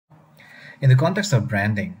In the context of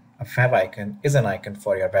branding, a favicon is an icon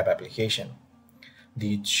for your web application.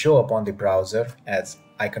 These show up on the browser as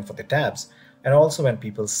icon for the tabs, and also when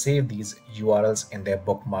people save these URLs in their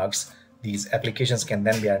bookmarks, these applications can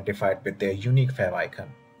then be identified with their unique favicon.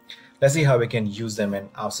 Let's see how we can use them in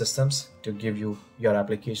OutSystems to give your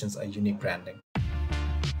applications a unique branding.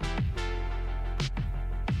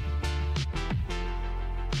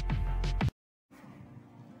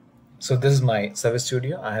 So this is my Service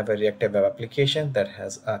Studio. I have a reactive web application that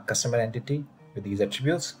has a customer entity with these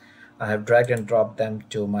attributes. I have dragged and dropped them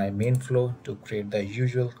to my main flow to create the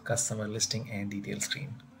usual customer listing and detail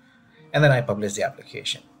screen. And then I publish the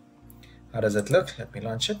application. How does it look? Let me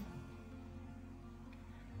launch it.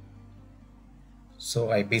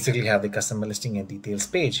 So I basically have the customer listing and details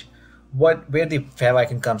page. Where the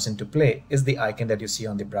favicon comes into play is the icon that you see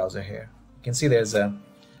on the browser here. You can see there's a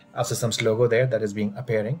OutSystems logo there that is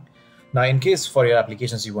appearing. Now, in case for your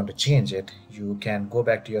applications you want to change it, you can go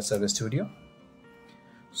back to your Service Studio,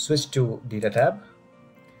 switch to Data tab,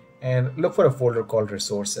 and look for a folder called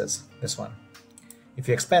Resources, this one. If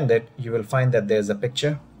you expand it, you will find that there's a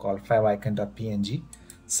picture called favicon.png.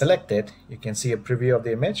 Select it, you can see a preview of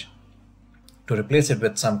the image. To replace it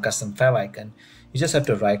with some custom favicon, you just have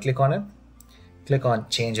to right-click on it, click on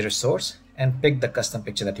Change Resource, and pick the custom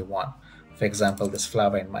picture that you want. For example, this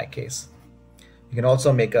flower in my case. You can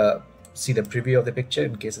also see the preview of the picture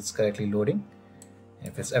in case it's correctly loading.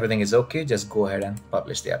 If everything is okay, just go ahead and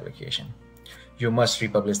publish the application. You must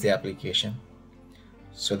republish the application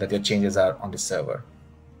so that your changes are on the server.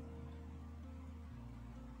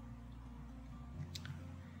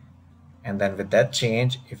 And then with that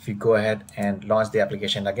change, if we go ahead and launch the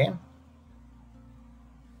application again,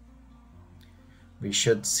 we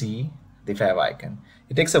should see the favicon.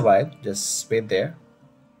 It takes a while, just wait there.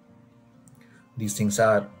 These things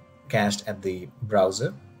are cached at the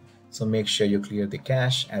browser, so make sure you clear the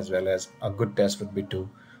cache, as well as a good test would be to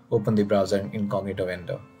open the browser in incognito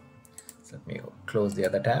window. So let me close the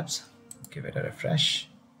other tabs, give it a refresh,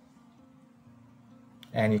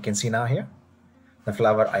 and you can see now here the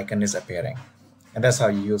flower icon is appearing. And that's how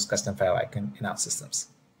you use custom favicon in OutSystems.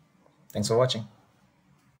 Thanks for watching.